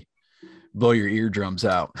really blow your eardrums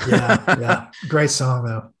out. Yeah. Yeah. Great song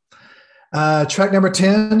though. Track number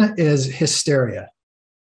 10 is Hysteria.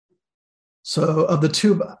 So of the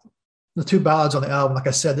two ballads on the album, like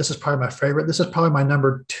I said, this is probably my favorite. This is probably my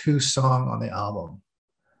number 2 song on the album.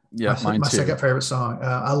 Yeah, my second favorite song.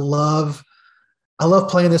 I love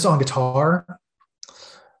playing this on guitar,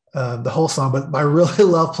 the whole song, but I really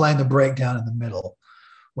love playing the breakdown in the middle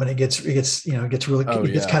when it gets really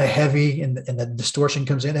gets kind of heavy and the distortion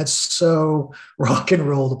comes in. It's so rock and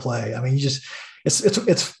roll to play. I mean,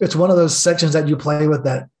 it's one of those sections that you play with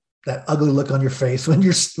that ugly look on your face when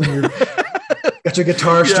you're got your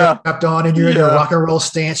guitar strapped on and you're in a rock and roll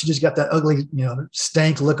stance. You just got that ugly,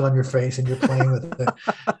 stank look on your face and you're playing with it.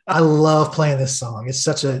 I love playing this song.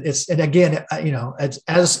 And again,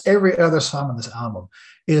 as every other song on this album,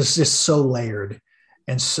 it is just so layered.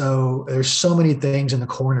 And so there's so many things in the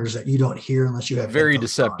corners that you don't hear unless you have very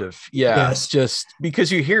deceptive. On. Yeah. Yes. Just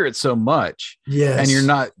because you hear it so much. Yes. And you're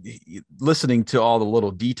not listening to all the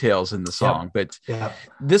little details in the song. Yep. But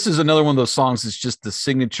this is another one of those songs that's just the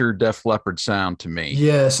signature Def Leppard sound to me.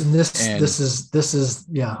 Yes. And this is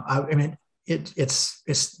I mean, it's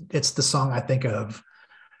the song I think of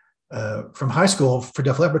from high school for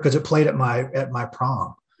Def Leppard because it played at my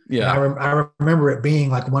prom. Yeah, I remember it being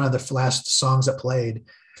like one of the last songs that played,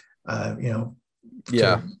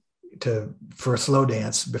 for a slow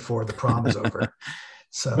dance before the prom was over.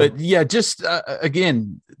 So, but yeah, just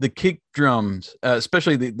again, the kick drums,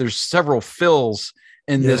 especially there's several fills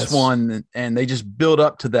in this one, and they just build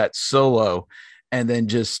up to that solo, and then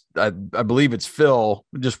just I believe it's Phil.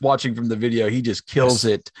 Just watching from the video, he just kills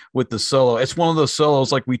it with the solo. It's one of those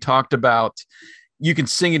solos like we talked about. You can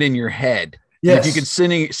sing it in your head. Yes. If you can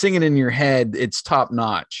sing it in your head, it's top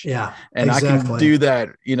notch. Yeah. And exactly. I can do that,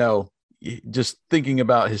 just thinking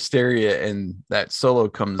about Hysteria and that solo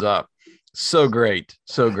comes up. So great.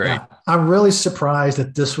 So great. Yeah. I'm really surprised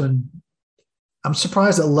that this one, I'm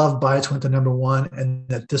surprised that Love Bites went to number 1 and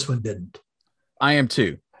that this one didn't. I am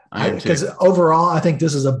too. Because overall, I think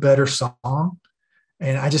this is a better song.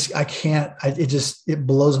 And it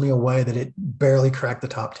blows me away that it barely cracked the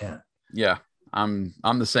top 10. Yeah. I'm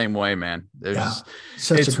the same way, man.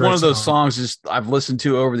 It's one of those songs just I've listened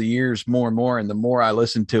to over the years more and more. And the more I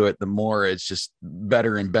listen to it, the more it's just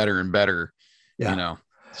better and better and better. Yeah.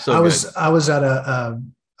 So I was at a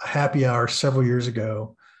happy hour several years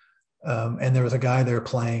ago. And there was a guy there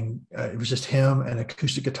playing, it was just him and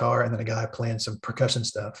acoustic guitar. And then a guy playing some percussion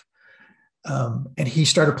stuff. And he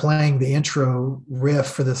started playing the intro riff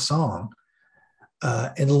for this song.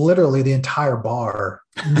 And literally the entire bar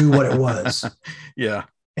knew what it was. Yeah.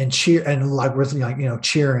 And cheer and like with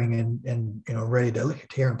cheering and ready to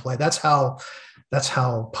hear him play. That's how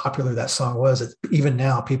popular that song was. That even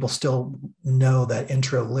now people still know that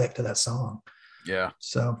intro lick to that song. Yeah.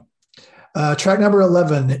 So track number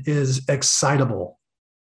 11 is Excitable.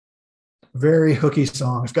 Very hooky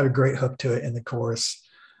song. It's got a great hook to it in the chorus.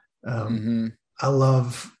 I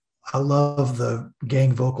love the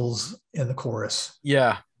gang vocals in the chorus.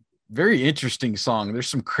 Yeah. Very interesting song. There's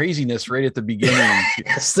some craziness right at the beginning.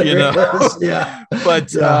 Yes, yeah.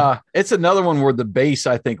 But it's another one where the bass,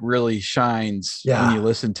 I think, really shines when you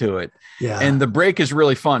listen to it. Yeah. And the break is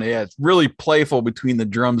really fun. Yeah. It's really playful between the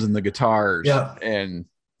drums and the guitars. Yeah. And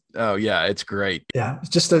Oh yeah, it's great. Yeah, it's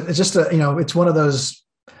just a it's one of those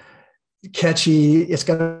catchy. It's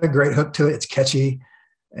got a great hook to it. It's catchy,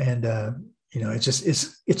 and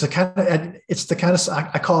it's the kind of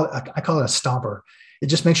I call it a stomper. It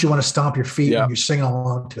just makes you want to stomp your feet when you're singing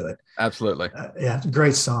along to it. Absolutely. Yeah, it's a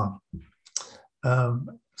great song.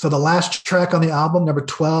 So the last track on the album, number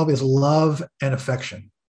 12, is Love and Affection.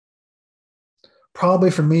 Probably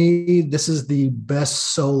for me, this is the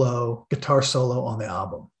best guitar solo on the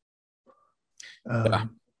album. I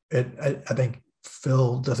think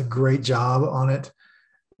Phil does a great job on it.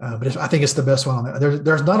 But I think it's the best one on there.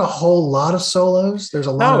 There's not a whole lot of solos. There's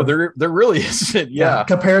a lot. No, there really isn't. Yeah.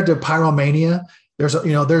 Compared to Pyromania,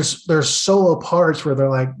 there's solo parts where they're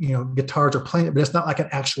like, guitars are playing it, but it's not like an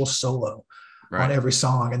actual solo on every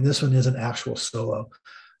song. And this one is an actual solo.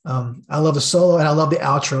 I love the solo, and I love the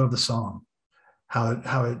outro of the song. How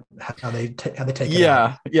they take it.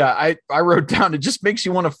 Yeah. I wrote down, it just makes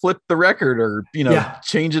you want to flip the record or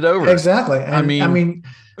change it over. Exactly. And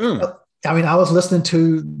I was listening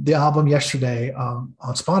to the album yesterday on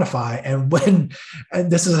Spotify, and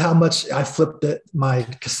this is how much I flipped it. My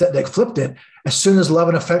cassette deck flipped it. As soon as Love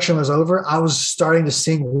and Affection was over, I was starting to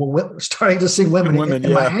sing Women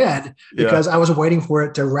in my head because I was waiting for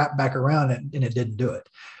it to wrap back around, and it didn't do it.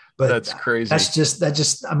 But that's crazy.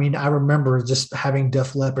 I remember just having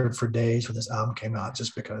Def Leppard for days when this album came out,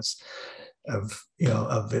 just because of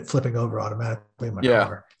it flipping over automatically in my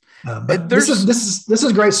car. But this is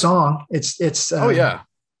a great song. I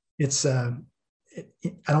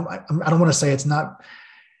don't want to say it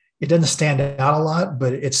doesn't stand out a lot,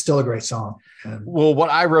 but it's still a great song. Well,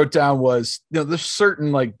 what I wrote down was, there's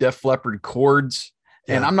certain like Def Leppard chords,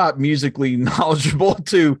 and I'm not musically knowledgeable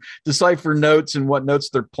to decipher notes and what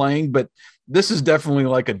notes they're playing, but this is definitely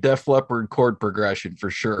like a Def Leppard chord progression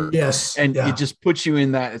for sure. Yes. And it just puts you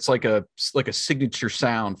in that. It's like a signature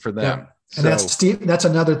sound for them. Yeah. And that's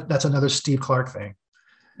another Steve Clark thing.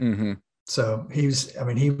 Mm-hmm. So he was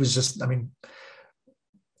just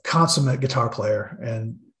consummate guitar player,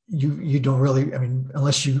 and you don't really,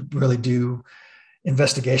 unless you really do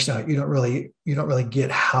investigation on it, you don't really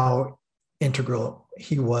get how integral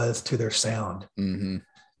he was to their sound. Mm-hmm.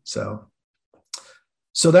 So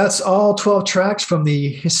that's all 12 tracks from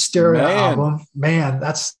the Hysteria album. Man,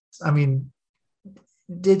 it's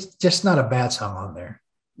just not a bad song on there.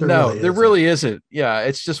 There really isn't. Yeah,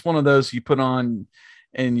 it's just one of those you put on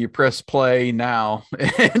and you press play now.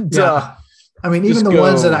 And even the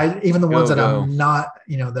ones that I'm not,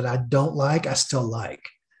 that I don't like, I still like.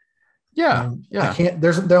 Yeah. I can't.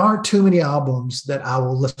 There aren't too many albums that I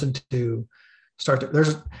will listen to.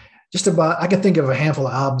 There's just about, I can think of a handful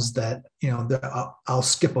of albums that I'll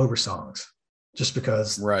skip over songs just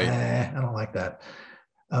because I don't like that.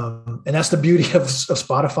 And that's the beauty of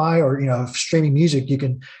Spotify or, of streaming music. You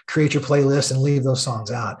can create your playlist and leave those songs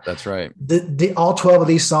out. That's right. All 12 of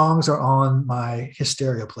these songs are on my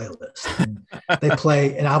Hysteria playlist. And they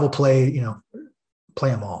play, and I will play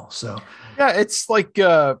them all. So yeah, it's like,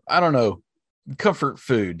 I don't know, comfort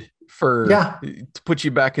food to put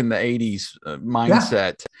you back in the 80s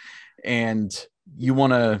mindset. And you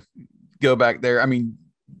want to go back there.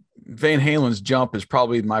 Van Halen's Jump is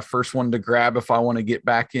probably my first one to grab if I want to get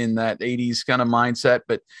back in that 80s kind of mindset,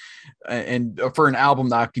 but and for an album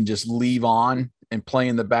that I can just leave on and play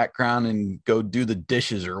in the background and go do the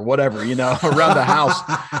dishes or whatever, around the house.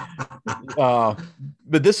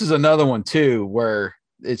 But this is another one too, where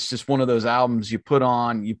it's just one of those albums you put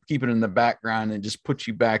on, you keep it in the background and just puts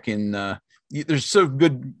you back in. There's so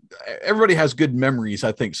good. Everybody has good memories,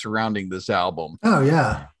 I think, surrounding this album. Oh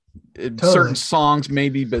yeah. Totally. Certain songs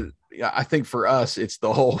maybe, but I think for us, it's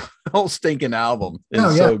the whole stinking album.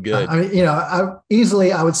 It's so good.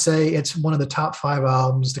 I would say it's one of the top 5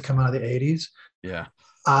 albums to come out of the 80s. Yeah.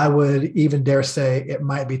 I would even dare say it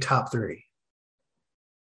might be top 3.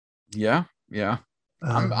 Yeah. Yeah.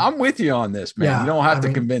 I'm with you on this, man. You don't have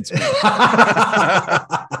to convince me.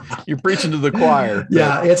 You're preaching to the choir.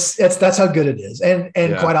 Yeah. That's how good it is. And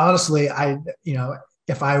quite honestly,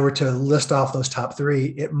 if I were to list off those top 3,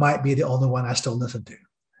 it might be the only one I still listen to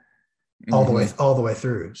all the way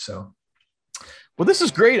through. So, well, this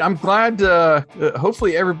is great. I'm glad.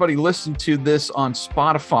 Hopefully, everybody listened to this on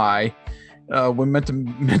Spotify. We meant to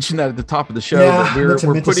mention that at the top of the show. That we're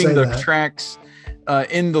putting the tracks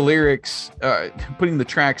in the lyrics, putting the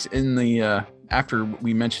tracks in the after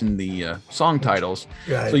we mentioned the song titles,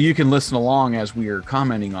 so you can listen along as we are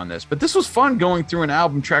commenting on this. But this was fun going through an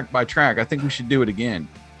album track by track. I think we should do it again.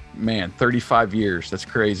 Man, 35 years. That's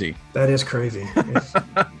crazy. That is crazy. It's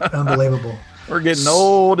unbelievable. We're getting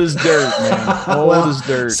old as dirt, man. Old as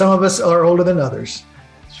dirt. Some of us are older than others.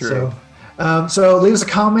 True. So leave us a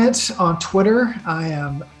comment on Twitter. I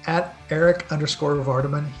am at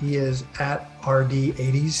Eric_Vardaman. He is at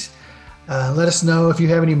RD80s. Let us know if you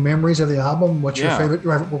have any memories of the album, what your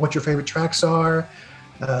favorite tracks are,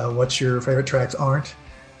 what your favorite tracks aren't.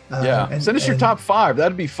 Send us your top 5.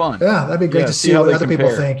 That'd be fun. Yeah, that'd be great to see what other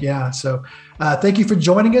people think. Yeah. So thank you for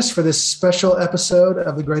joining us for this special episode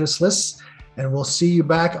of The Greatest Lists, and we'll see you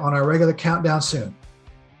back on our regular countdown soon.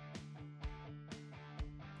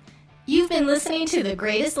 You've been listening to The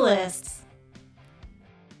Greatest Lists.